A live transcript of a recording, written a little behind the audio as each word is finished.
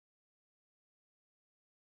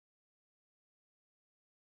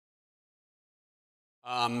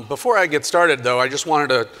Before I get started, though, I just wanted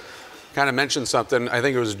to kind of mention something. I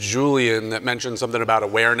think it was Julian that mentioned something about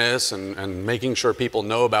awareness and making sure people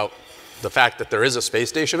know about the fact that there is a space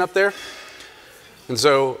station up there. And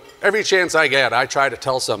so every chance I get, I try to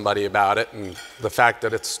tell somebody about it and the fact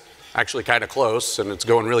that it's actually kind of close and it's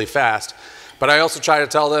going really fast. But I also try to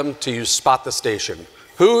tell them to use Spot the Station.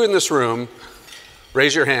 Who in this room,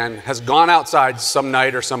 raise your hand, has gone outside some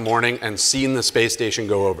night or some morning and seen the space station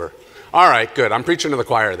go over? All right, good. I'm preaching to the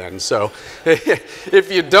choir then. So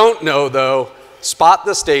if you don't know, though,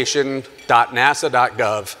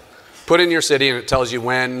 spotthestation.nasa.gov. Put in your city and it tells you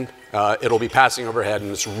when it'll be passing overhead,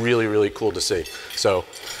 and it's really, really cool to see. So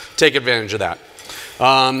take advantage of that.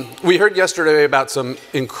 We heard yesterday about some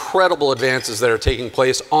incredible advances that are taking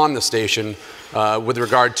place on the station with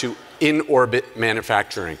regard to in-orbit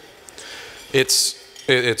manufacturing.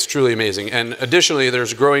 It's truly amazing. And additionally,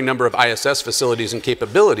 there's a growing number of ISS facilities and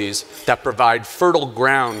capabilities that provide fertile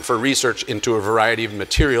ground for research into a variety of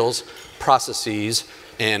materials, processes,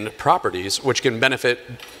 and properties, which can benefit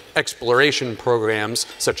exploration programs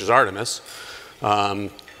such as Artemis,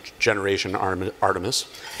 Generation Artemis,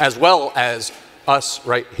 as well as us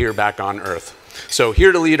right here back on Earth. So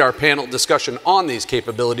here to lead our panel discussion on these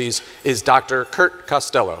capabilities is Dr. Kurt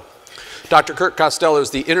Costello. Dr. Kurt Costello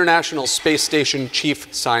is the International Space Station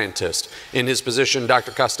Chief Scientist. In his position,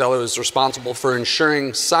 Dr. Costello is responsible for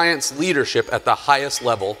ensuring science leadership at the highest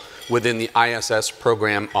level within the ISS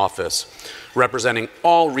Program Office, representing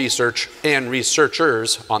all research and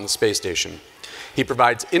researchers on the space station. He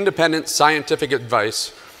provides independent scientific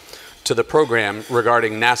advice to the program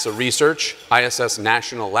regarding NASA research, ISS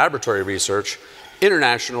National Laboratory research,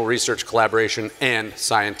 international research collaboration, and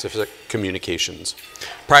scientific communications.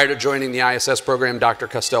 Prior to joining the ISS program, Dr.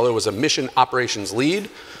 Costello was a mission operations lead,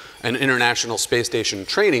 an International Space Station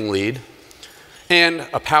training lead, and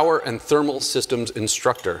a power and thermal systems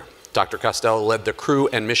instructor. Dr. Costello led the crew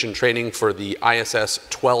and mission training for the ISS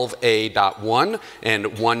 12A.1 and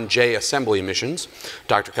 1J assembly missions.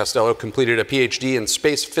 Dr. Costello completed a PhD in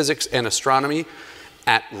space physics and astronomy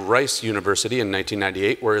at Rice University in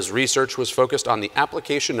 1998, where his research was focused on the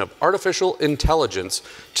application of artificial intelligence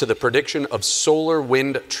to the prediction of solar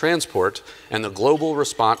wind transport and the global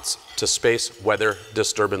response to space weather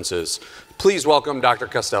disturbances. Please welcome Dr.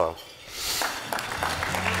 Costello.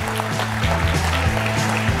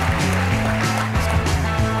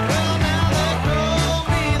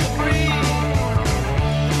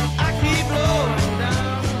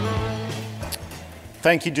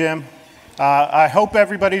 Thank you, Jim. I hope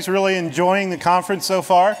everybody's really enjoying the conference so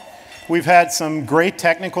far. We've had some great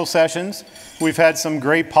technical sessions. We've had some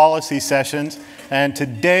great policy sessions. And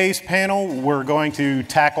today's panel, we're going to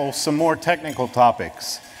tackle some more technical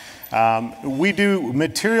topics. We do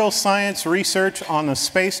material science research on the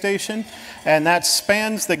space station, and that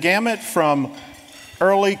spans the gamut from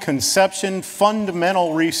early conception,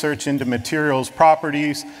 fundamental research into materials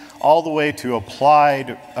properties, all the way to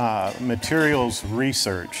applied materials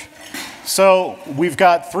research. So we've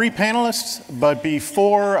got three panelists, but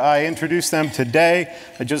before I introduce them today,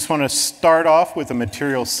 I just want to start off with a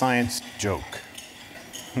material science joke.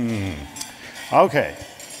 Okay,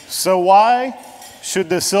 so why should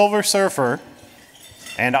the Silver Surfer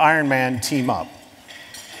and Iron Man team up?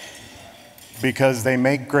 Because they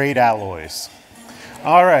make great alloys.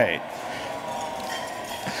 All right.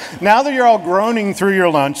 Now that you're all groaning through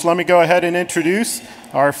your lunch, let me go ahead and introduce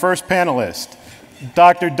our first panelist.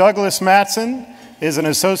 Dr. Douglas Mattson is an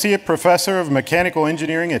associate professor of mechanical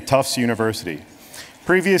engineering at Tufts University.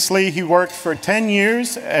 Previously, he worked for 10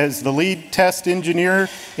 years as the lead test engineer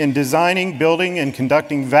in designing, building, and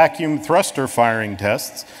conducting vacuum thruster firing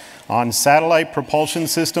tests on satellite propulsion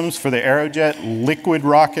systems for the Aerojet Liquid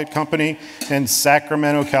Rocket Company in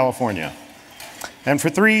Sacramento, California. And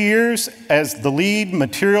for 3 years as the lead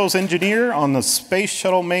materials engineer on the Space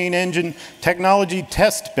Shuttle Main Engine Technology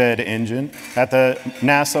Test Bed Engine at the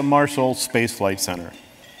NASA Marshall Space Flight Center.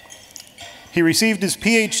 He received his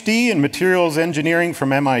PhD in materials engineering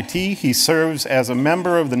from MIT. He serves as a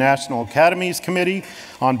member of the National Academy's Committee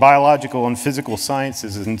on Biological and Physical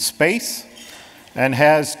Sciences in Space, and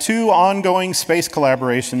has 2 ongoing space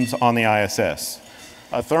collaborations on the ISS.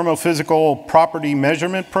 A thermophysical property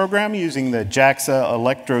measurement program using the JAXA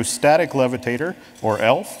electrostatic levitator, or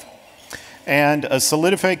ELF, and a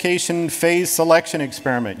solidification phase selection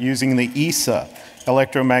experiment using the ESA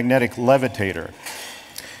electromagnetic levitator.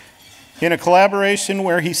 In a collaboration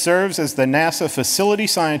where he serves as the NASA facility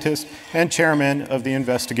scientist and chairman of the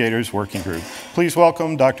investigators working group. Please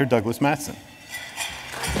welcome Dr. Douglas Mattson.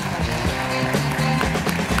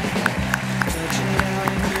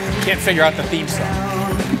 Can't figure out the theme song.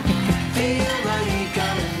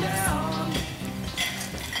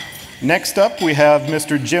 Next up, we have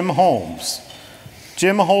Mr. Jim Holmes.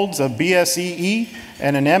 Jim holds a BSEE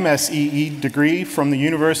and an MSEE degree from the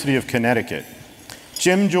University of Connecticut.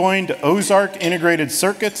 Jim joined Ozark Integrated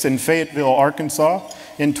Circuits in Fayetteville, Arkansas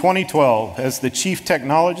in 2012 as the chief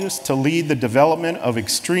technologist to lead the development of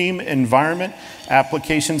extreme environment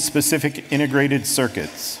application-specific integrated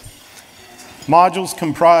circuits. Modules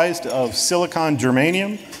comprised of silicon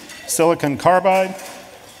germanium, silicon carbide,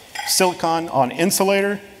 silicon on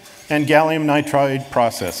insulator, and gallium nitride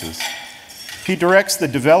processes. He directs the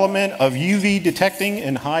development of UV detecting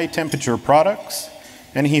in high temperature products,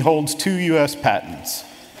 and he holds 2 US patents.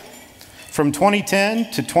 From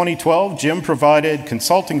 2010 to 2012, Jim provided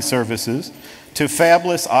consulting services to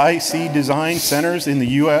fabless IC design centers in the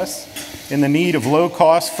US in the need of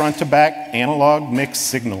low-cost front-to-back analog mixed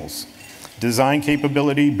signals, design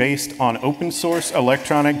capability based on open-source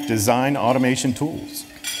electronic design automation tools.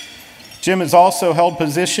 Jim has also held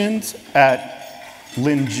positions at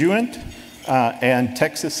Linguent and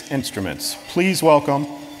Texas Instruments. Please welcome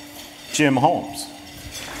Jim Holmes.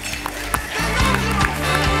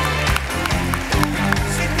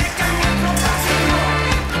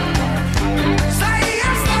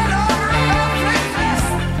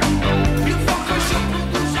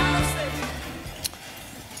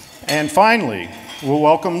 And finally, we'll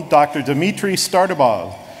welcome Dr. Dmitry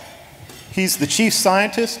Startobov. He's the chief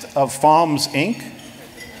scientist of FOMS, Inc.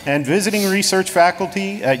 and visiting research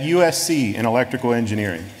faculty at USC in electrical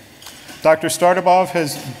engineering. Dr. Startobov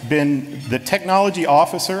has been the technology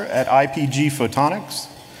officer at IPG Photonics,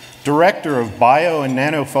 director of bio and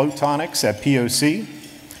nanophotonics at POC,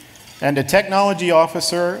 and a technology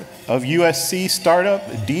officer of USC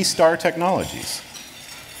startup D-Star Technologies.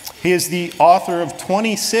 He is the author of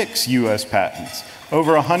 26 US patents,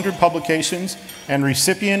 over 100 publications, and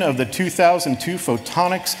recipient of the 2002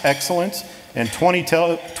 Photonics Excellence and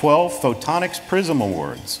 2012 Photonics Prism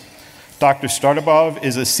Awards. Dr. Startobov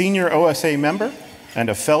is a senior OSA member and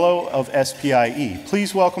a fellow of SPIE.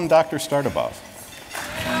 Please welcome Dr. Startobov.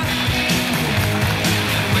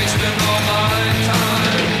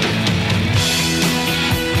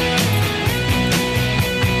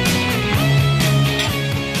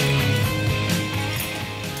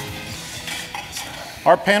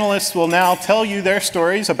 Our panelists will now tell you their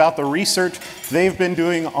stories about the research they've been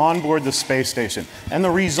doing on board the space station and the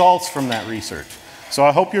results from that research. So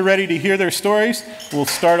I hope you're ready to hear their stories. We'll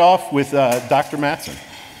start off with Dr. Matson.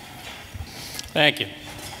 Thank you.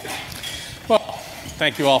 Well,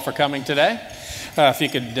 thank you all for coming today. If you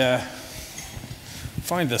could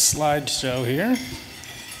find the slideshow here.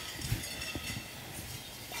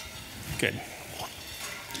 Good.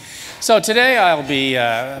 So today I'll be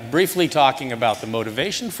briefly talking about the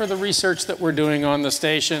motivation for the research that we're doing on the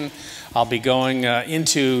station. I'll be going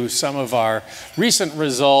into some of our recent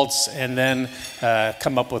results and then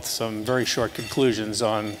come up with some very short conclusions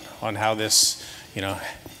on how this,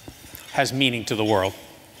 has meaning to the world.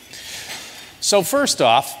 So first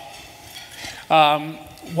off,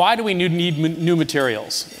 why do we need new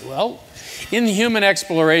materials? Well, in the human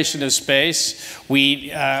exploration of space,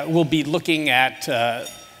 we will be looking at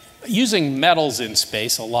using metals in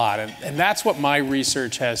space a lot, and that's what my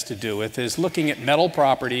research has to do with, is looking at metal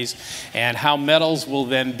properties and how metals will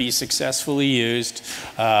then be successfully used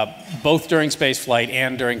both during space flight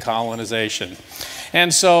and during colonization.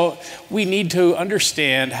 And so we need to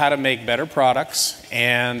understand how to make better products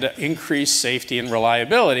and increase safety and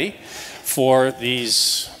reliability for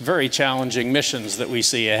these very challenging missions that we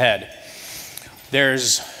see ahead.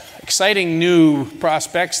 There's exciting new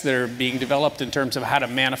prospects that are being developed in terms of how to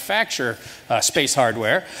manufacture space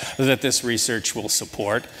hardware that this research will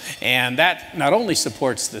support. And that not only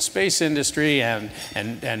supports the space industry and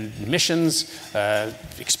missions,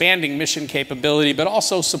 expanding mission capability, but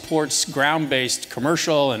also supports ground-based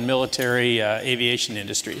commercial and military aviation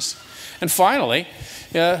industries. And finally,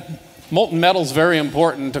 molten metal is very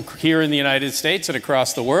important here in the United States and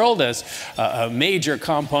across the world as a major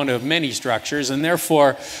component of many structures, and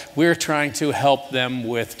therefore we're trying to help them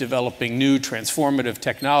with developing new transformative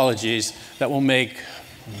technologies that will make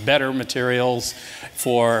better materials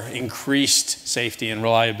for increased safety and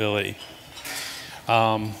reliability.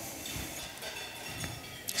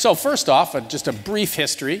 So first off, just a brief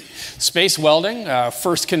history. Space welding,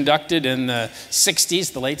 first conducted in the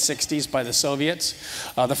 60s, the late 60s by the Soviets.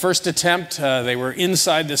 The first attempt, they were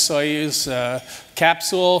inside the Soyuz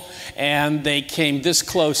capsule, and they came this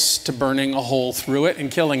close to burning a hole through it and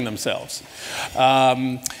killing themselves.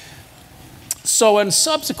 So in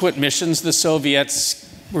subsequent missions, the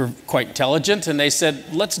Soviets were quite intelligent, and they said,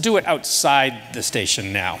 let's do it outside the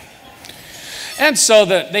station now. And so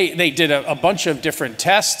they did a bunch of different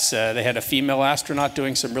tests. They had a female astronaut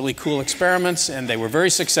doing some really cool experiments, and they were very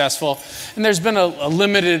successful. And there's been a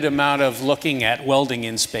limited amount of looking at welding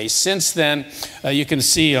in space since then. You can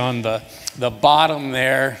see on the bottom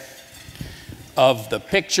there of the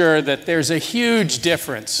picture that there's a huge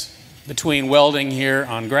difference between welding here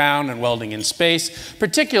on ground and welding in space.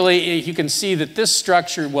 Particularly, you can see that this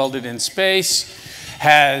structure welded in space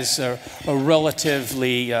has a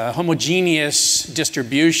relatively homogeneous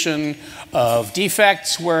distribution of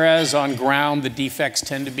defects, whereas on ground the defects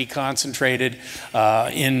tend to be concentrated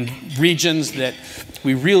in regions that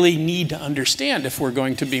we really need to understand if we're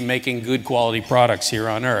going to be making good quality products here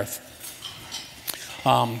on Earth.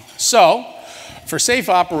 So, for safe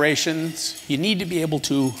operations, you need to be able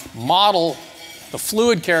to model the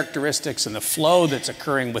fluid characteristics and the flow that's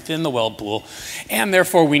occurring within the weld pool, and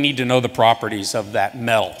therefore we need to know the properties of that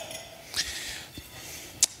metal.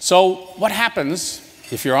 So what happens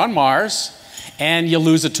if you're on Mars and you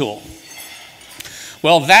lose a tool?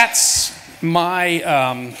 Well, that's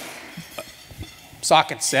my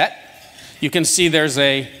socket set. You can see there's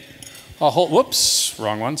a hole, whoops,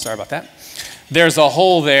 wrong one, sorry about that. There's a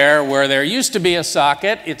hole there where there used to be a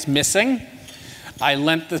socket, it's missing. I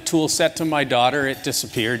lent the tool set to my daughter, it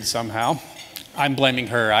disappeared somehow. I'm blaming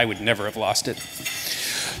her, I would never have lost it.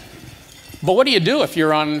 But what do you do if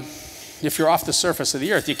you're off the surface of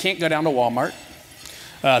the Earth? You can't go down to Walmart.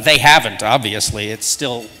 They haven't, obviously, it's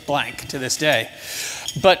still blank to this day.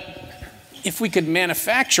 But if we could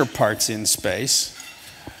manufacture parts in space,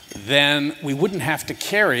 then we wouldn't have to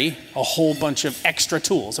carry a whole bunch of extra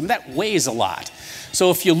tools. I mean, that weighs a lot.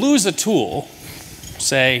 So if you lose a tool,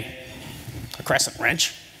 say, a crescent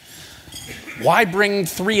wrench, why bring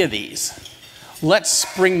 3 of these?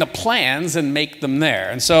 Let's bring the plans and make them there.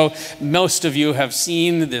 And so most of you have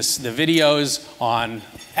seen the videos on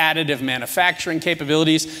additive manufacturing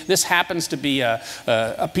capabilities. This happens to be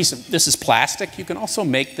a piece of, this is plastic. You can also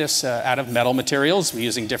make this out of metal materials. We're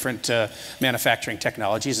using different manufacturing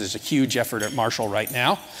technologies. There's a huge effort at Marshall right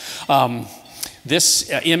now. This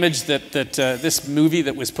image this movie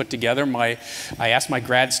that was put together, I asked my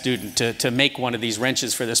grad student to make one of these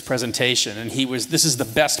wrenches for this presentation, and this is the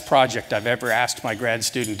best project I've ever asked my grad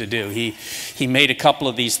student to do. He made a couple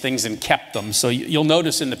of these things and kept them. So you'll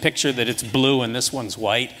notice in the picture that it's blue and this one's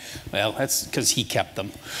white. Well, that's because he kept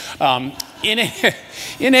them. In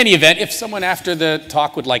any event, if someone after the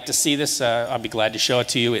talk would like to see this, I'll be glad to show it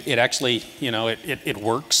to you. It actually, you know, it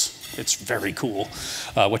works. It's very cool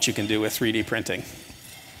what you can do with 3D printing.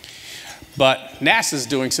 But NASA's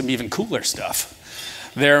doing some even cooler stuff.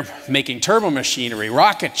 They're making turbomachinery,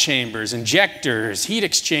 rocket chambers, injectors, heat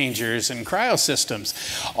exchangers, and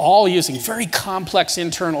cryosystems, all using very complex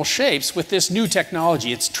internal shapes with this new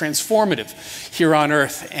technology. It's transformative here on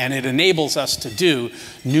Earth, and it enables us to do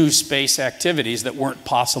new space activities that weren't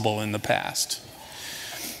possible in the past.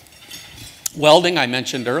 Welding, I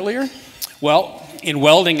mentioned earlier. Well, in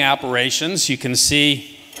welding operations, you can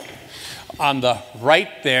see on the right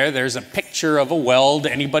there's a picture of a weld.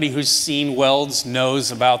 Anybody who's seen welds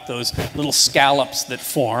knows about those little scallops that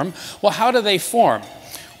form. Well, how do they form?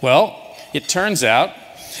 Well, it turns out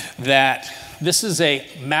that this is a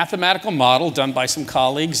mathematical model done by some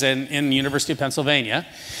colleagues in the University of Pennsylvania.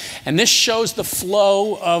 And this shows the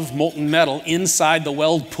flow of molten metal inside the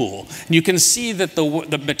weld pool. And you can see that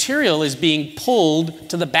the material is being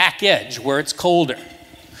pulled to the back edge where it's colder.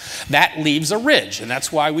 That leaves a ridge, and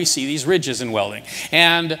that's why we see these ridges in welding.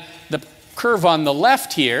 And the curve on the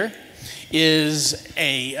left here is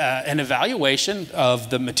an evaluation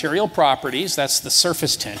of the material properties. That's the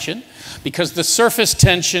surface tension, because the surface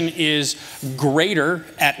tension is greater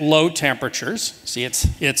at low temperatures. See,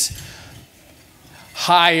 it's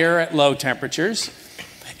higher at low temperatures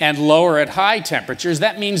and lower at high temperatures.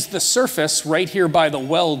 That means the surface right here by the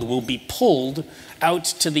weld will be pulled out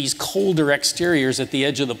to these colder exteriors at the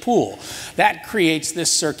edge of the pool. That creates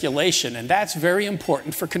this circulation, and that's very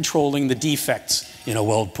important for controlling the defects in a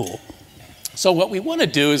weld pool. So what we want to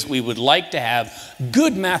do is we would like to have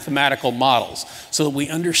good mathematical models so that we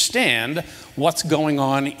understand what's going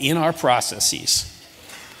on in our processes.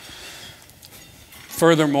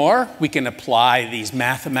 Furthermore, we can apply these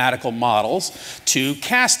mathematical models to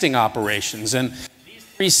casting operations. And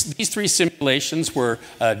these three simulations were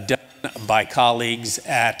done by colleagues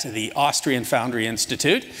at the Austrian Foundry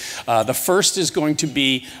Institute. The first is going to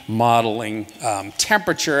be modeling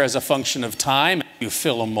temperature as a function of time. You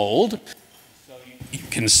fill a mold. So you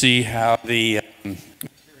can see how the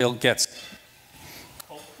material gets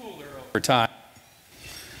cooler over time.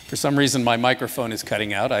 For some reason, my microphone is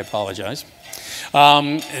cutting out. I apologize.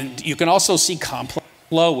 And you can also see complex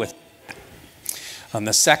flow with it. On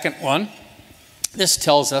the second one, this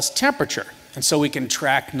tells us temperature. And so we can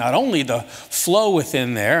track not only the flow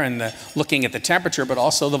within there and looking at the temperature, but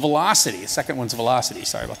also the velocity. The second one's velocity,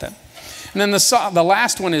 sorry about that. And then the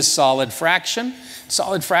last one is solid fraction.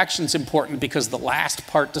 Solid fraction is important because the last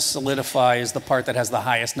part to solidify is the part that has the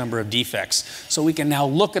highest number of defects. So we can now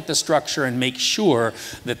look at the structure and make sure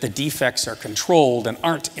that the defects are controlled and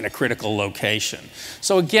aren't in a critical location.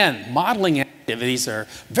 So again, modeling activities are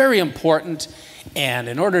very important. And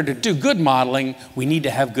in order to do good modeling, we need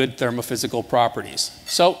to have good thermophysical properties.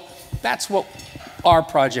 So that's what our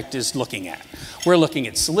project is looking at. We're looking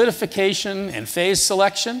at solidification and phase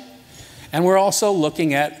selection, and we're also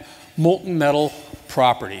looking at molten metal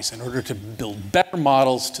properties in order to build better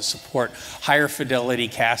models to support higher fidelity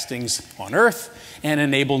castings on Earth and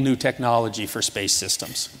enable new technology for space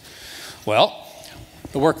systems. Well,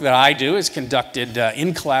 the work that I do is conducted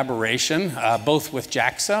in collaboration, both with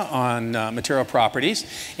JAXA on material properties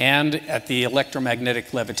and at the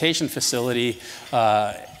electromagnetic levitation facility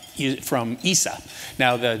from ESA.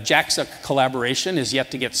 Now, the JAXA collaboration is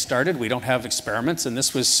yet to get started. We don't have experiments, and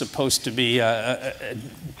this was supposed to be a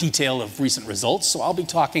detail of recent results. So I'll be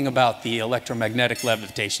talking about the electromagnetic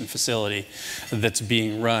levitation facility that's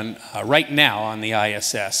being run right now on the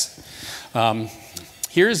ISS.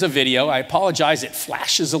 Here's a video. I apologize, it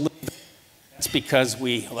flashes a little bit. That's because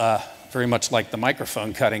we, very much like the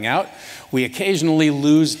microphone cutting out, we occasionally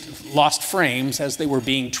lost frames as they were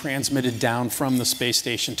being transmitted down from the space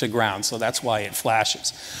station to ground, so that's why it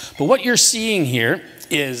flashes. But what you're seeing here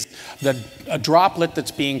is a droplet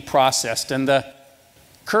that's being processed, and the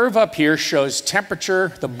curve up here shows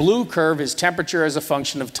temperature. The blue curve is temperature as a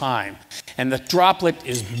function of time. And the droplet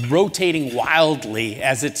is rotating wildly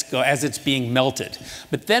as it's being melted.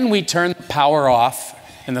 But then we turn the power off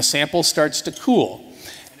and the sample starts to cool.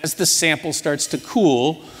 As the sample starts to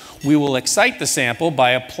cool, we will excite the sample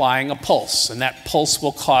by applying a pulse. And that pulse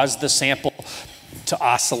will cause the sample to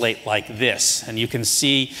oscillate like this. And you can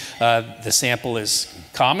see the sample is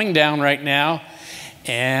calming down right now.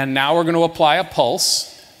 And now we're going to apply a pulse.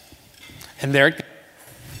 And there it goes.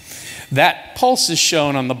 That pulse is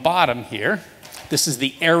shown on the bottom here. This is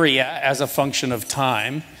the area as a function of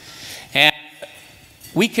time. And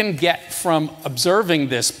we can get from observing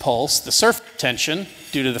this pulse the surface tension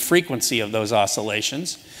due to the frequency of those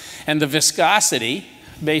oscillations and the viscosity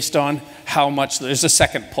based on how much, there's a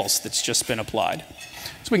second pulse that's just been applied.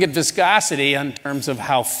 So we get viscosity in terms of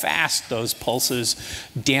how fast those pulses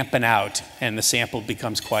dampen out and the sample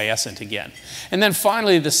becomes quiescent again. And then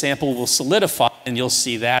finally the sample will solidify, and you'll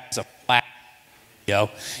see that as a flat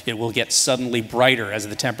video. It will get suddenly brighter as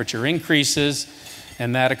the temperature increases,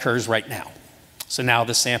 and that occurs right now. So now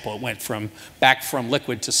the sample went back from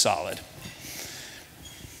liquid to solid.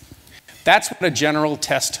 That's what a general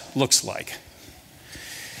test looks like.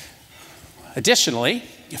 Additionally,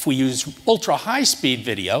 if we use ultra-high-speed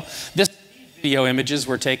video, these video images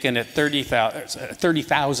were taken at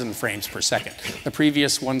 30,000 frames per second. The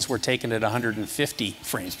previous ones were taken at 150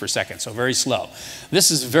 frames per second, so very slow.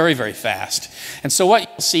 This is very, very fast. And so what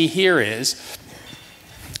you'll see here is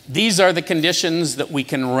these are the conditions that we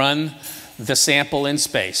can run the sample in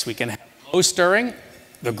space. We can have low stirring,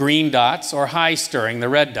 the green dots, or high stirring, the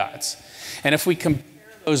red dots. And if we compare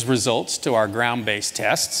those results to our ground-based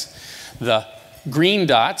tests, the green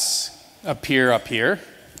dots appear up here,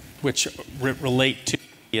 which relate to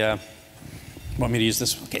the, want me to use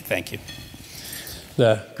this? Okay, thank you.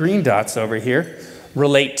 The green dots over here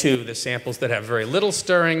relate to the samples that have very little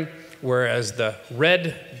stirring, whereas the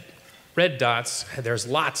red dots, there's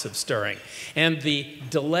lots of stirring. And the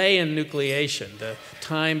delay in nucleation, the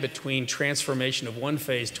time between transformation of one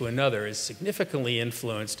phase to another, is significantly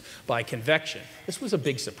influenced by convection. This was a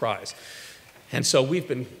big surprise. And so we've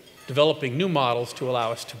been developing new models to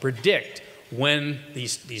allow us to predict when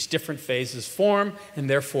these different phases form, and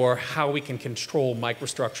therefore how we can control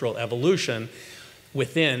microstructural evolution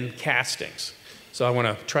within castings. So I want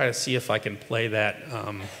to try to see if I can play that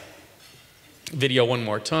video one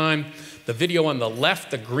more time. The video on the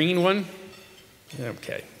left, the green one,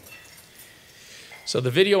 okay. So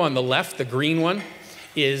the video on the left, the green one,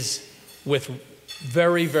 is with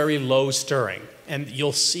very, very low stirring. And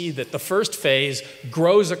you'll see that the first phase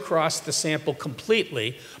grows across the sample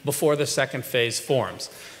completely before the second phase forms.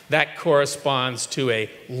 That corresponds to a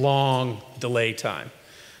long delay time.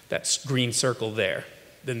 That's green circle there.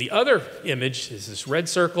 Then the other image is this red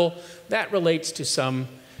circle. That relates to some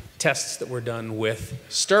tests that were done with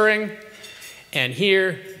stirring. And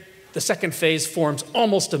here, the second phase forms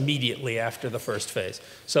almost immediately after the first phase.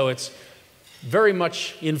 So it's very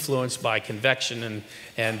much influenced by convection,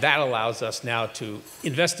 and that allows us now to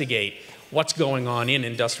investigate what's going on in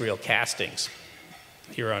industrial castings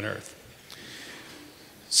here on Earth.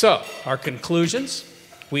 So, our conclusions.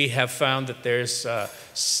 We have found that there's a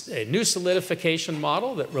new solidification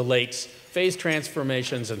model that relates phase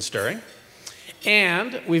transformations and stirring.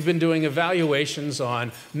 And we've been doing evaluations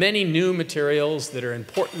on many new materials that are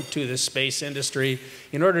important to the space industry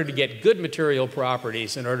in order to get good material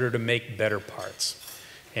properties in order to make better parts.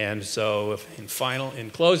 And so in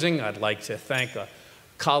closing, I'd like to thank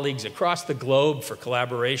colleagues across the globe for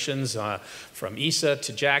collaborations from ESA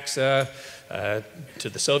to JAXA, to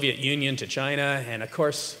the Soviet Union, to China, and of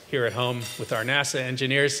course here at home with our NASA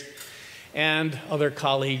engineers and other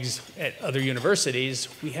colleagues at other universities.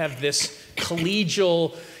 We have this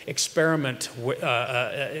collegial experiment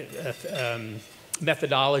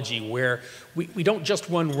methodology where we don't just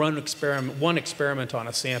run one experiment on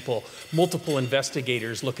a sample. Multiple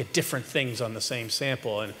investigators look at different things on the same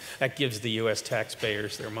sample, and that gives the US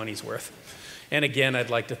taxpayers their money's worth. And again, I'd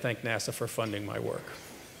like to thank NASA for funding my work.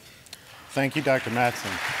 Thank you, Dr. Mattson.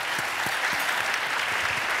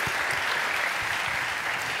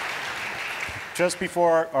 Just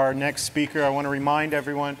before our next speaker, I want to remind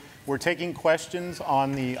everyone, we're taking questions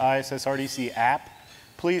on the ISSRDC app.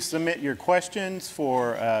 Please submit your questions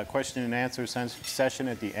for a question and answer session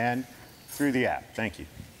at the end through the app. Thank you.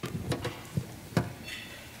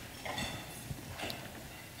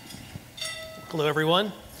 Hello,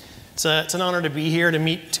 everyone. It's an honor to be here to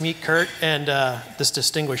meet Kurt and this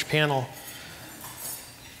distinguished panel.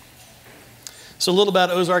 So a little about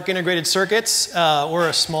Ozark Integrated Circuits. We're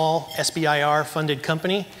a small SBIR-funded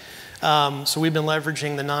company. So we've been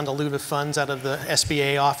leveraging the non-dilutive funds out of the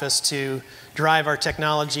SBA office to drive our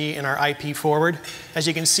technology and our IP forward. As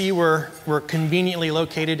you can see, we're conveniently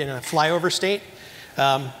located in a flyover state.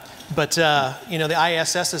 But you know, the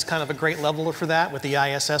ISS is kind of a great leveler for that. With the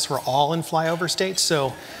ISS, we're all in flyover states.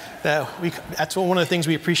 So that's one of the things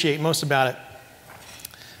we appreciate most about it.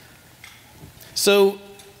 So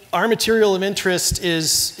our material of interest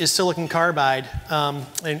is silicon carbide.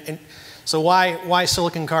 So why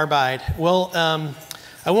silicon carbide? Well,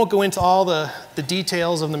 I won't go into all the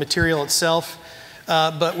details of the material itself,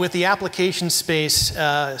 but with the application space,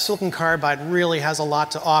 silicon carbide really has a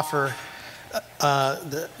lot to offer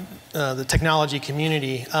the technology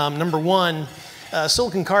community. Number one,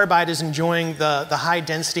 silicon carbide is enjoying the high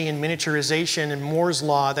density and miniaturization and Moore's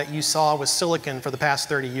law that you saw with silicon for the past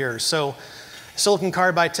 30 years. So silicon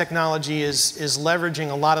carbide technology is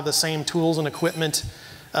leveraging a lot of the same tools and equipment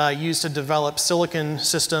used to develop silicon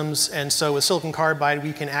systems, and so with silicon carbide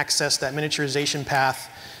we can access that miniaturization path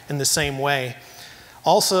in the same way.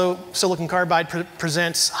 Also, silicon carbide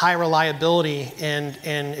presents high reliability in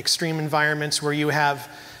extreme environments where you have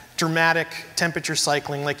dramatic temperature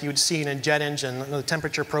cycling like you would see in a jet engine. The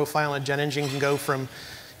temperature profile in a jet engine can go from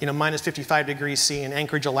minus 55 degrees C in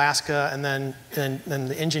Anchorage, Alaska, and then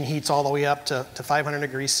the engine heats all the way up to 500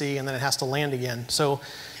 degrees C, and then it has to land again. So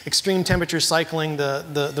extreme temperature cycling,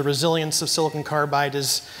 the resilience of silicon carbide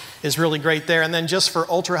is really great there. And then just for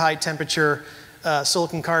ultra high temperature,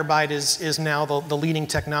 silicon carbide is now the leading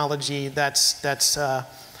technology that's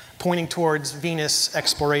pointing towards Venus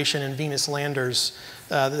exploration and Venus landers.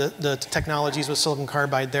 The technologies with silicon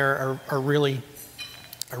carbide there are really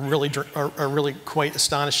quite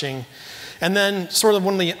astonishing. And then sort of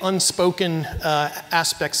one of the unspoken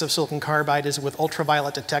aspects of silicon carbide is with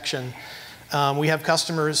ultraviolet detection. We have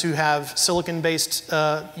customers who have silicon-based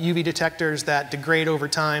UV detectors that degrade over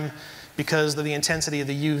time because of the intensity of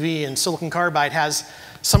the UV, and silicon carbide has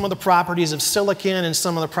some of the properties of silicon and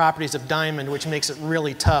some of the properties of diamond, which makes it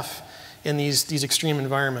really tough in these extreme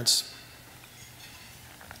environments.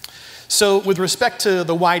 So with respect to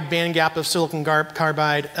the wide band gap of silicon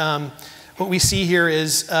carbide, what we see here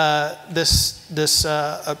is this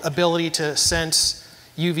ability to sense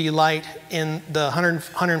UV light in the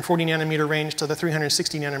 140 nanometer range to the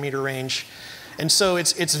 360 nanometer range. And so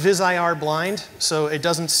it's vis-IR blind, so it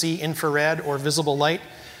doesn't see infrared or visible light,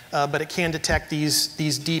 but it can detect these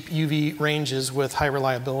deep UV ranges with high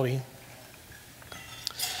reliability.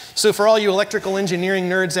 So for all you electrical engineering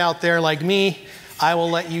nerds out there like me, I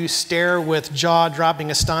will let you stare with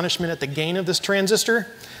jaw-dropping astonishment at the gain of this transistor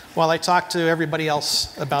while I talk to everybody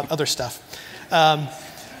else about other stuff.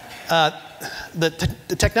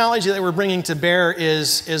 The technology that we're bringing to bear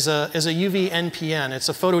is a UV NPN. It's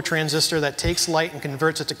a phototransistor that takes light and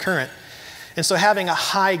converts it to current. And so having a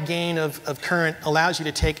high gain of current allows you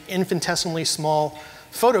to take infinitesimally small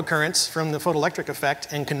photocurrents from the photoelectric effect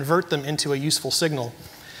and convert them into a useful signal.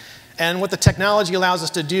 And what the technology allows us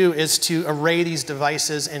to do is to array these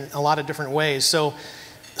devices in a lot of different ways. So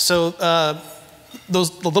the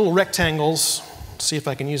little rectangles, see if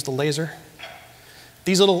I can use the laser.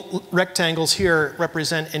 These little rectangles here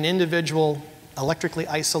represent an individual electrically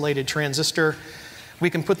isolated transistor. We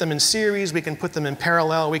can put them in series, we can put them in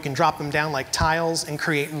parallel, we can drop them down like tiles and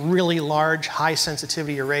create really large, high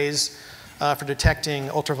sensitivity arrays for detecting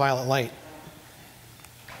ultraviolet light.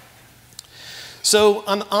 So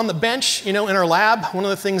on the bench, in our lab, one of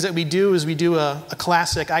the things that we do is we do a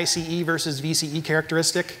classic ICE versus VCE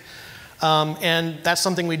characteristic. And that's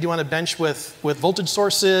something we do on a bench with voltage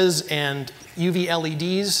sources and UV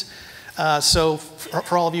LEDs. So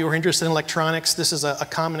for all of you who are interested in electronics, this is a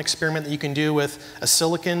common experiment that you can do with a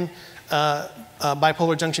silicon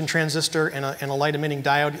bipolar junction transistor and a light-emitting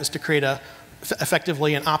diode, is to create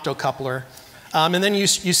effectively an optocoupler. And then you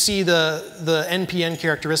see the NPN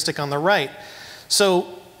characteristic on the right.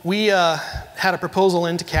 So we had a proposal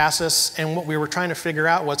into CASIS, and what we were trying to figure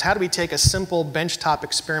out was, how do we take a simple benchtop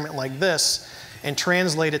experiment like this and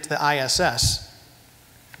translate it to the ISS?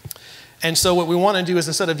 And so what we want to do is,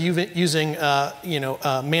 instead of using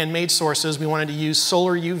man-made sources, we wanted to use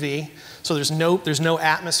solar UV. So there's no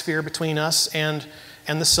atmosphere between us and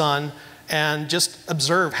the sun, and just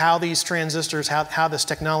observe how these transistors, how this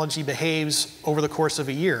technology behaves over the course of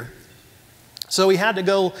a year. So we had to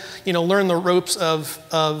go, learn the ropes of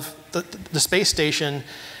the space station,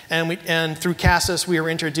 and through CASIS we were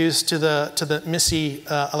introduced to the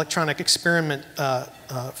MISSI electronic experiment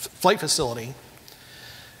flight facility.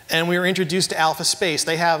 And we were introduced to Alpha Space.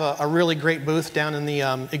 They have a really great booth down in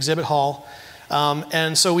the exhibit hall.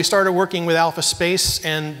 And so we started working with Alpha Space,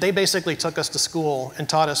 and they basically took us to school and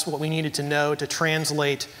taught us what we needed to know to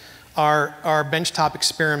translate our benchtop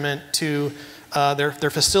experiment to their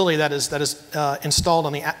facility that is installed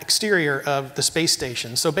on the exterior of the space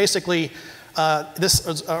station. So basically, this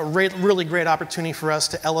was a really great opportunity for us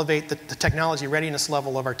to elevate the technology readiness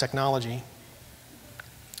level of our technology.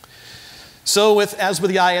 So as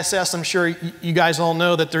with the ISS, I'm sure you guys all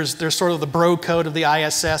know that there's sort of the bro code of the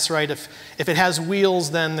ISS, right? If it has wheels,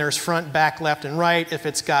 then there's front, back, left, and right. If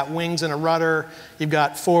it's got wings and a rudder, you've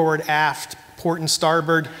got forward, aft, port, and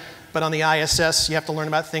starboard. But on the ISS, you have to learn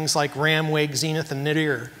about things like ram, wake, zenith, and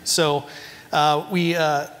nadir. So we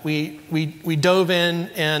dove in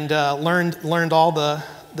and learned all the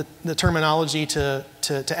terminology to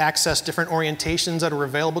access different orientations that are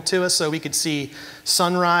available to us, so we could see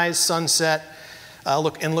sunrise, sunset,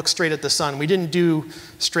 look straight at the sun. We didn't do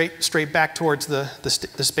straight back towards the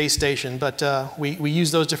space station, but we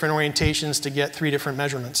used those different orientations to get 3 different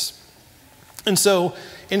measurements. And so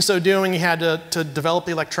in so doing, you had to develop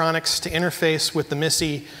the electronics to interface with the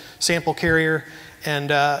MISSI sample carrier,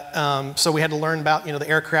 and so we had to learn about the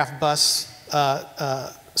aircraft bus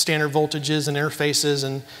standard voltages and interfaces,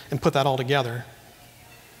 and put that all together.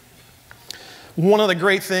 One of the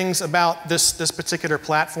great things about this particular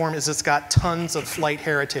platform is it's got tons of flight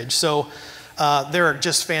heritage. So there are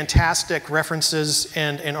just fantastic references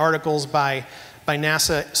and articles by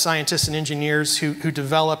NASA scientists and engineers who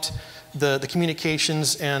developed the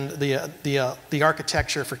communications and the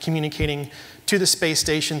architecture for communicating to the space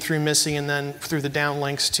station through MISSI, and then through the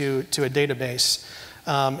downlinks to a database.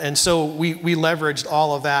 And so we leveraged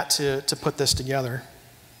all of that to put this together.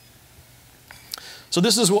 So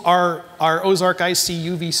this is our Ozark IC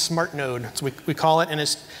UV Smart Node, so we call it, and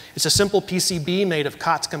it's a simple PCB made of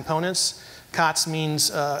COTS components. COTS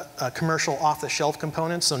means commercial off-the-shelf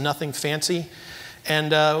components, so nothing fancy.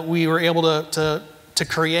 And we were able to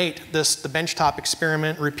create the benchtop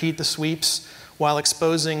experiment, repeat the sweeps, while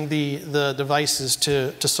exposing the devices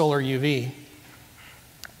to solar UV.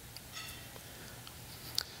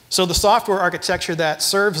 So the software architecture that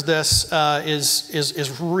serves this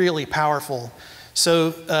is really powerful.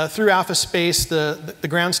 So through Alpha Space, the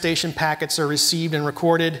ground station packets are received and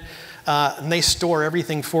recorded, and they store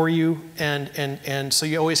everything for you, and so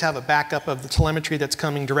you always have a backup of the telemetry that's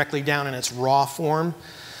coming directly down in its raw form.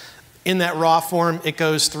 In that raw form, it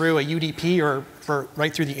goes through a UDP or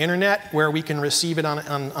right through the internet, where we can receive it on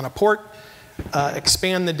a port,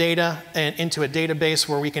 expand the data into a database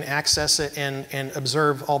where we can access it and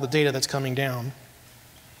observe all the data that's coming down.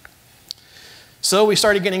 So we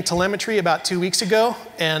started getting telemetry about 2 weeks ago,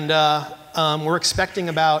 and we're expecting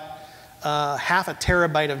about half a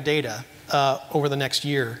terabyte of data over the next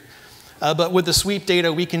year. But with the sweep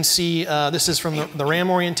data, we can see, this is from the RAM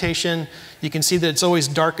orientation, you can see that it's always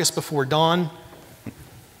darkest before dawn.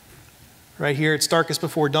 Right here, it's darkest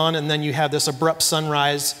before dawn, and then you have this abrupt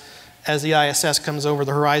sunrise as the ISS comes over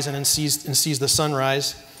the horizon and sees the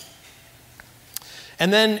sunrise.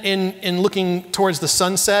 And then in looking towards the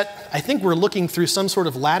sunset, I think we're looking through some sort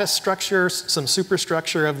of lattice structure, some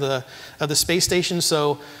superstructure of the space station.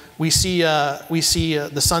 So we see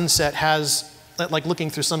the sunset has like looking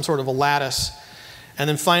through some sort of a lattice. And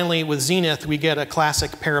then finally, with zenith, we get a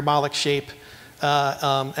classic parabolic shape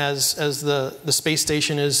as the space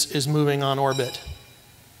station is moving on orbit.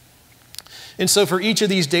 And so for each of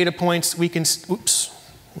these data points, we can, oops,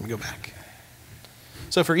 let me go back.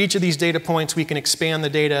 So for each of these data points, we can expand the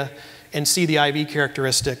data and see the IV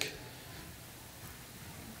characteristic.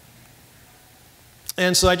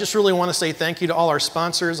 And so I just really want to say thank you to all our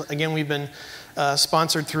sponsors. Again, we've been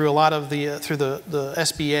sponsored through a lot of the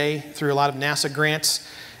SBA, through a lot of NASA grants,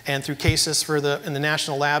 and through CASIS in the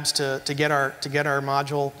national labs to get our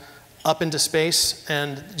module up into space,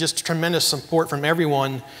 and just tremendous support from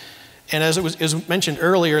everyone. And as it was mentioned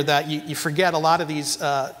earlier, that you forget a lot of these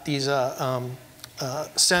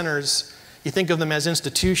centers. You think of them as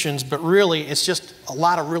institutions, but really it's just a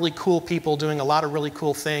lot of really cool people doing a lot of really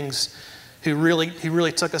cool things who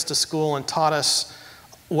really took us to school and taught us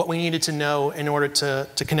what we needed to know in order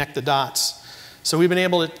to connect the dots. So we've been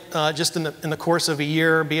able to, just in the course of a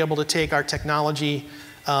year, be able to take our technology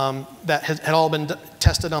that had all been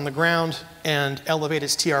tested on the ground and elevate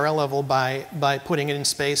its TRL level by putting it in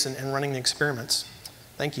space and running the experiments.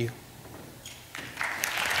 Thank you.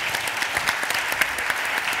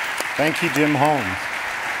 Thank you, Jim Holmes.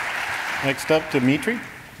 Next up, Dimitri.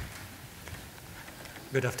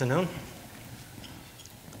 Good afternoon.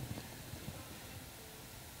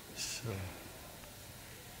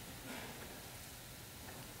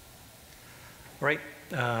 Right,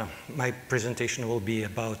 my presentation will be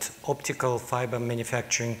about optical fiber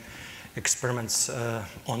manufacturing experiments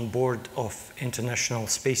on board of International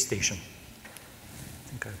Space Station. I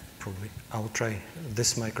think I'll try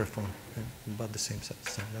this microphone, about the same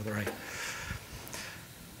sound, all right.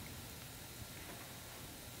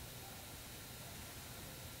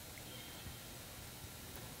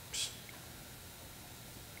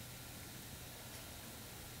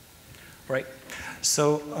 Right,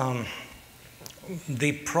 so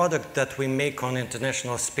the product that we make on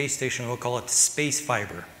International Space Station, we'll call it space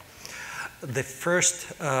fiber. The first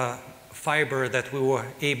fiber that we were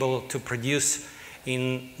able to produce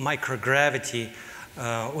in microgravity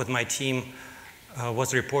with my team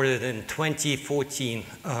was reported in 2014.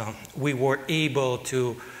 We were able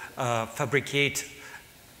to fabricate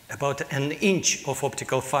about an inch of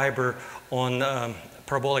optical fiber on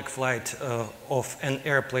parabolic flight of an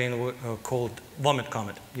airplane called Vomit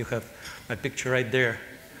Comet. You have my picture right there,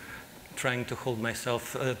 trying to hold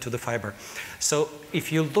myself to the fiber. So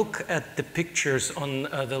if you look at the pictures on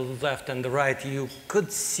the left and the right, you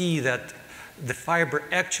could see that the fiber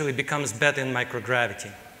actually becomes better in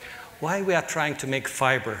microgravity. Why we are trying to make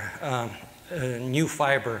fiber, new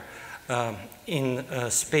fiber in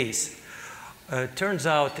space? Turns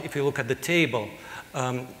out, if you look at the table,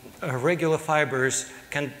 regular fibers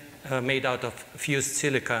made out of fused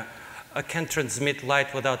silica can transmit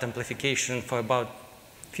light without amplification for about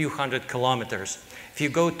a few hundred kilometers. If you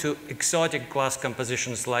go to exotic glass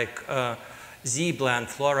compositions like Z-bland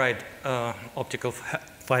fluoride optical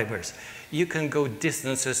fibers, you can go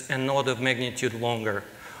distances an order of magnitude longer.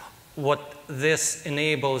 What this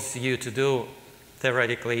enables you to do,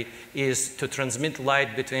 theoretically, is to transmit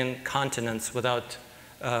light between continents without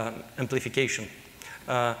amplification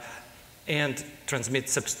and transmit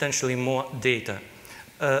substantially more data.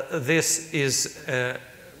 This is a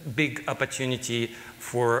big opportunity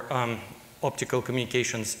for optical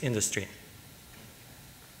communications industry.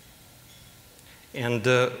 And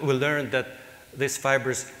we learned that these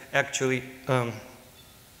fibers actually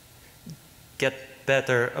get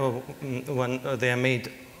better when they are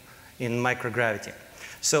made in microgravity.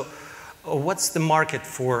 So what's the market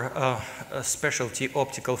for specialty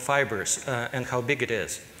optical fibers and how big it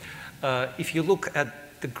is? If you look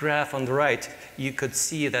at the graph on the right, you could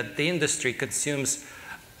see that the industry consumes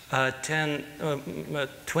 20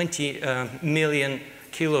 million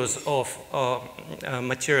kilos of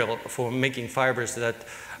material for making fibers that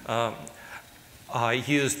are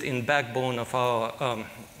used in backbone of our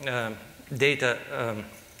data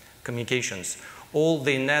communications. All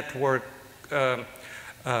the network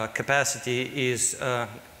capacity is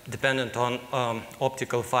dependent on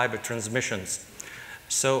optical fiber transmissions.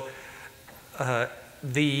 So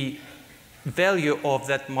the value of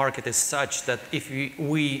that market is such that if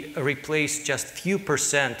we replace just few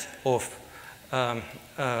percent of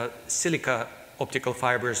silica optical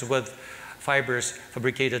fibers with fibers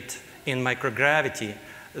fabricated in microgravity,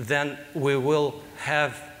 then we will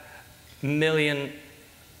have million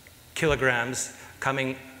kilograms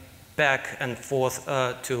coming back and forth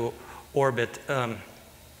to orbit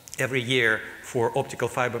every year for optical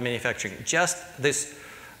fiber manufacturing. Just this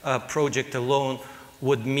project alone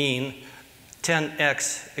would mean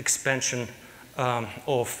 10x expansion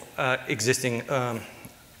of existing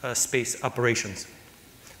space operations.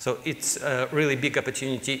 So it's a really big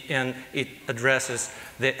opportunity, and it addresses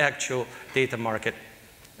the actual data market.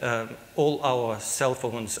 All our cell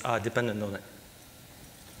phones are dependent on it.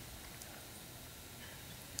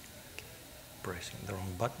 Pressing the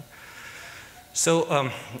wrong button. So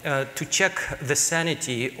to check the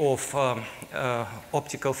sanity of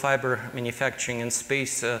optical fiber manufacturing in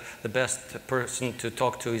space, the best person to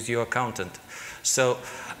talk to is your accountant. So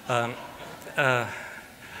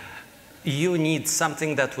you need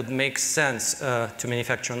something that would make sense to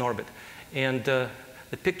manufacture on orbit. And the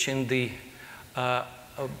picture in the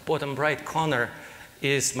bottom right corner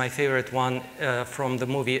is my favorite one from the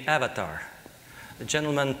movie Avatar. The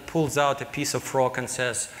gentleman pulls out a piece of rock and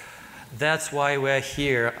says, "That's why we're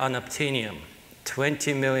here on Obtanium,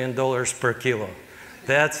 $20 million per kilo.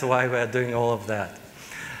 That's why we're doing all of that."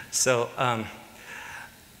 So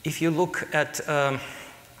if you look at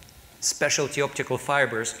specialty optical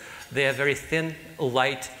fibers, they are very thin,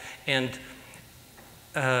 light, and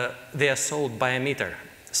they are sold by a meter.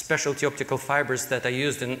 Specialty optical fibers that are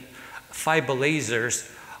used in fiber lasers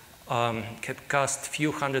can cost a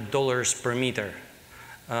few $100s per meter.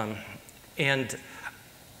 And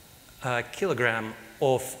a kilogram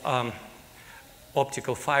of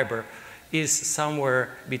optical fiber is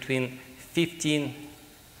somewhere between 15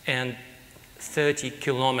 and 30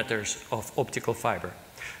 kilometers of optical fiber.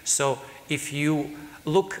 So if you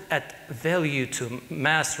look at value to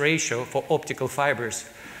mass ratio for optical fibers,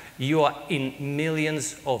 you are in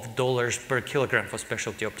millions of dollars per kilogram for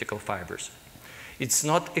specialty optical fibers. It's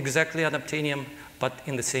not exactly unobtainium, but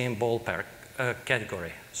in the same ballpark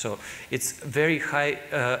category. So it's very high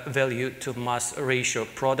value to mass ratio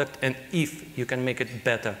product, and if you can make it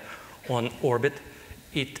better on orbit,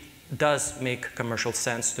 it does make commercial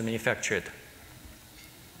sense to manufacture it.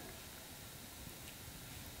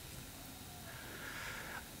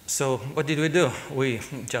 So what did we do? We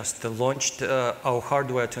just launched our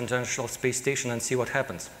hardware to International Space Station and see what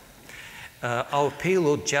happens. Our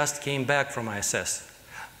payload just came back from ISS.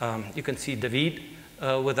 You can see David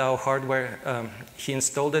with our hardware. He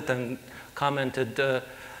installed it and commented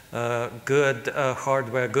good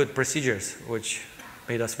hardware, good procedures, which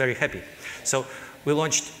made us very happy. So we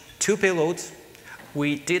launched 2 payloads.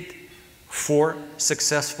 We did 4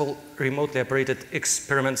 successful remotely operated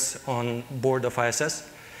experiments on board of ISS.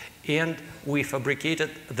 And we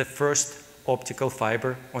fabricated the first optical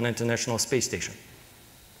fiber on International Space Station.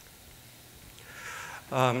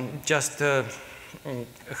 Just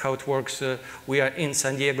how it works, we are in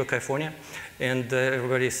San Diego, California, and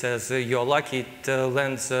everybody says, you're lucky it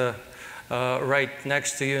lands right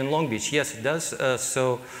next to you in Long Beach. Yes, it does.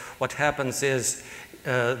 So what happens is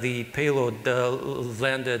the payload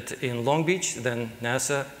landed in Long Beach, then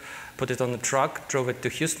NASA put it on the truck, drove it to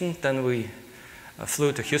Houston, then we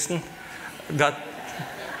flew to Houston, got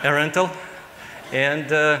a rental,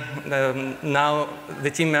 and now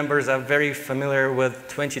the team members are very familiar with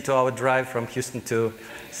 22-hour drive from Houston to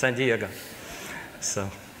San Diego.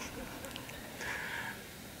 So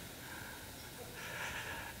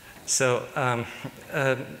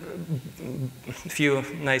a few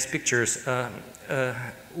nice pictures.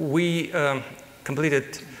 We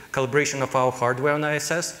completed calibration of our hardware on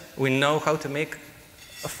ISS. We know how to make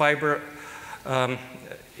a fiber.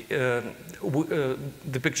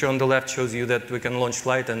 The picture on the left shows you that we can launch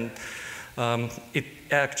flight, and it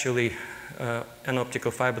actually an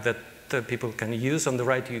optical fiber that people can use. On the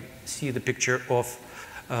right, you see the picture of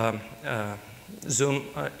zoom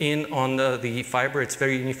in on the fiber. It's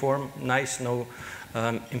very uniform, nice, no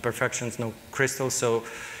imperfections, no crystals. So,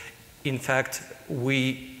 in fact,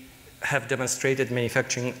 we have demonstrated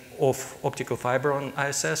manufacturing of optical fiber on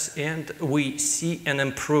ISS, and we see an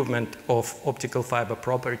improvement of optical fiber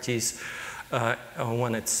properties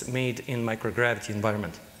when it's made in microgravity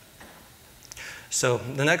environment. So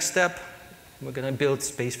the next step, we're going to build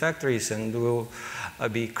space factories, and we'll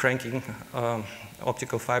be cranking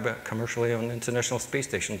optical fiber commercially on the International Space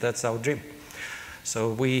Station. That's our dream.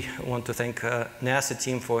 So we want to thank NASA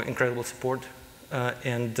team for incredible support,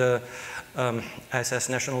 and ISS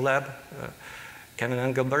National Lab, Kevin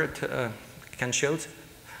Engelbert, Ken Shields.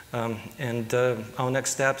 And our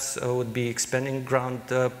next steps would be expanding ground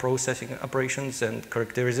processing operations and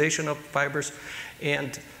characterization of fibers,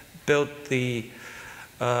 and build the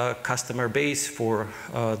customer base for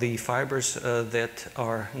the fibers that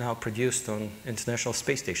are now produced on International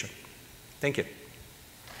Space Station. Thank you.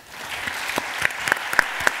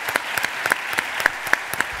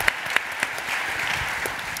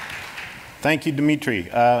 Thank you, Dimitri.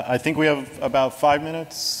 I think we have about 5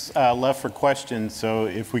 minutes left for questions, so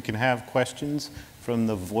if we can have questions from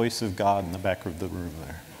the voice of God in the back of the room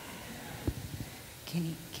there.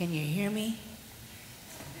 Can you hear me?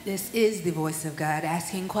 This is the voice of God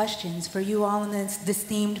asking questions for you all in this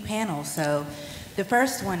esteemed panel. So the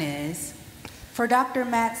first one is, for Dr.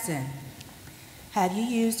 Mattson, have you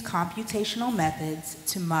used computational methods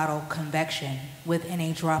to model convection within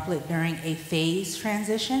a droplet during a phase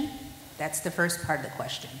transition? That's the first part of the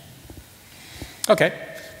question. Okay.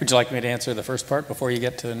 Would you like me to answer the first part before you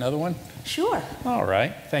get to another one? Sure. All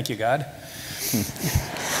right. Thank you, God.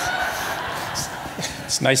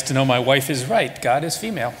 It's nice to know my wife is right. God is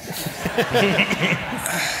female.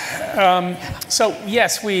 So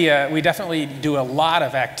yes, we definitely do a lot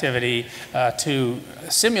of activity to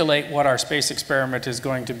simulate what our space experiment is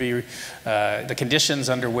going to be, the conditions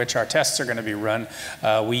under which our tests are going to be run.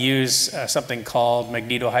 We use something called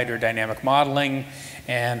magnetohydrodynamic modeling,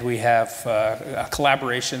 and we have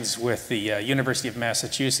collaborations with the University of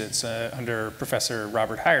Massachusetts under Professor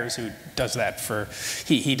Robert Hires, who does that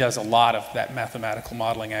he does a lot of that mathematical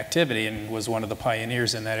modeling activity and was one of the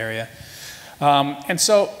pioneers in that area. And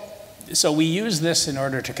so we use this in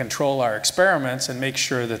order to control our experiments and make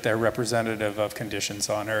sure that they're representative of conditions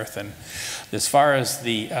on Earth. And as far as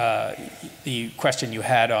the question you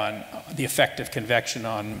had on the effect of convection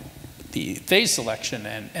on the phase selection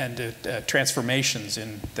and transformations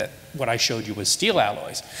in that, what I showed you was steel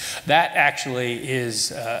alloys, that actually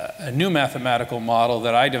is a new mathematical model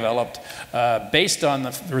that I developed based on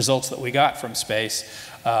the results that we got from space.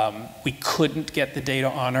 We couldn't get the data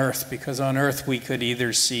on Earth because on Earth we could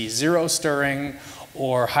either see zero stirring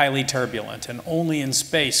or highly turbulent, and only in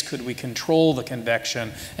space could we control the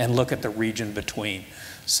convection and look at the region between.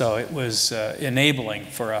 So it was enabling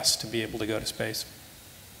for us to be able to go to space.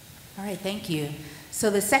 All right, thank you. So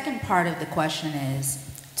the second part of the question is,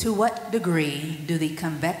 to what degree do the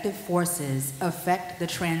convective forces affect the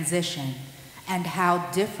transition, and how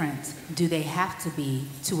different do they have to be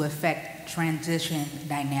to affect transition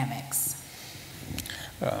dynamics?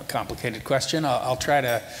 Complicated question. I'll try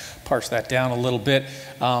to parse that down a little bit.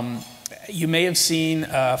 You may have seen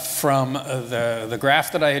from the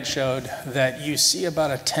graph that I had showed that you see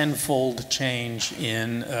about a 10-fold change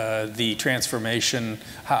in the transformation,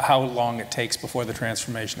 how long it takes before the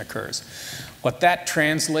transformation occurs. What that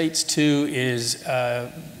translates to is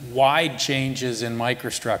wide changes in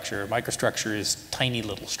microstructure. Microstructure is tiny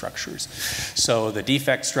little structures. So the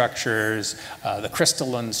defect structures, the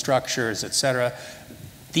crystalline structures, etc.,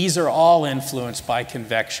 these are all influenced by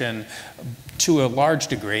convection to a large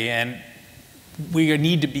degree, and we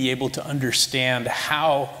need to be able to understand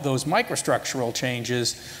how those microstructural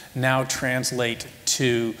changes now translate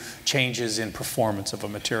to changes in performance of a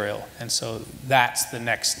material. And so that's the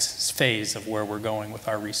next phase of where we're going with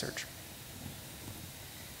our research.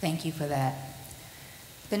 Thank you for that.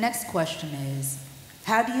 The next question is,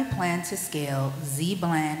 how do you plan to scale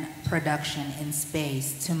Z-band production in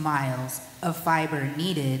space to miles of fiber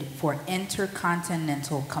needed for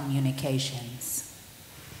intercontinental communications?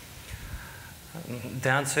 The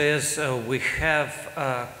answer is we have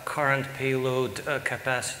a current payload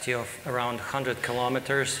capacity of around 100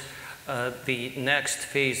 kilometers. The next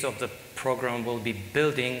phase of the program will be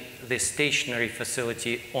building the stationary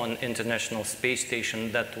facility on International Space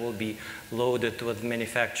Station that will be loaded with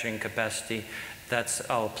manufacturing capacity. That's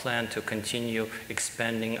our plan to continue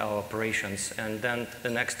expanding our operations. And then the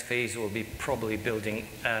next phase will be probably building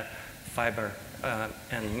a fiber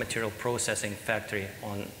and material processing factory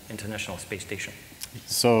on International Space Station.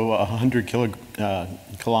 So 100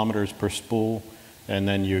 kilometers per spool, and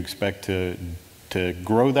then you expect to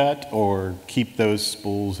grow that or keep those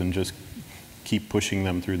spools and just keep pushing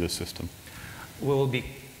them through the system? We will be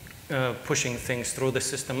pushing things through the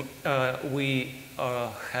system. We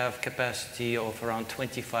have capacity of around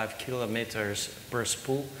 25 kilometers per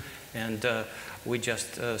spool, and we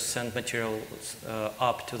just send materials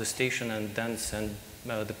up to the station and then send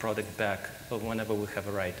the product back whenever we have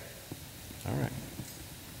a ride. All right.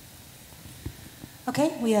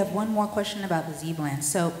 Okay, we have one more question about the Z-band.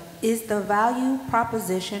 So is the value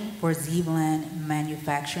proposition for Z-band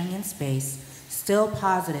manufacturing in space still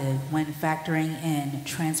positive when factoring in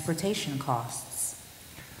transportation costs?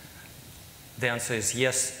 The answer is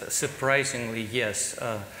yes, surprisingly yes.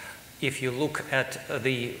 If you look at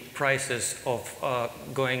the prices of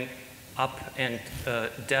going up and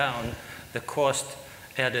down, the cost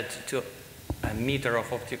added to a meter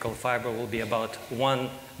of optical fiber will be about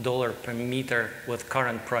 $1 per meter with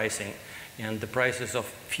current pricing. And the prices of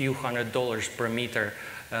few $100s per meter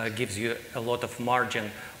gives you a lot of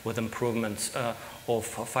margin with improvements of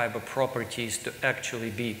fiber properties to actually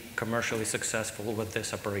be commercially successful with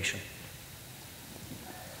this operation.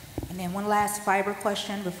 And then one last fiber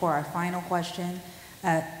question before our final question.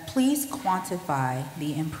 Please quantify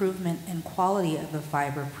the improvement in quality of the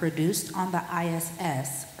fiber produced on the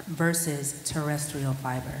ISS versus terrestrial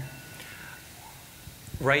fiber.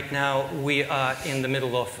 Right now, we are in the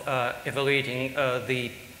middle of evaluating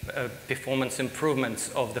the performance improvements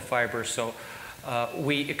of the fiber. So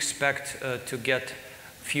we expect to get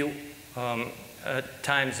few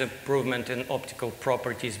times improvement in optical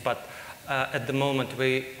properties, but at the moment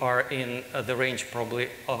we are in the range probably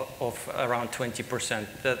of around 20%.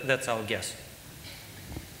 That's our guess.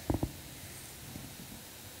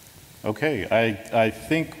 Okay, I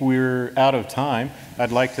think we're out of time.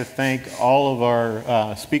 I'd like to thank all of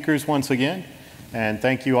our speakers once again, and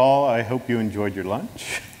thank you all. I hope you enjoyed your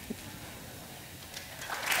lunch.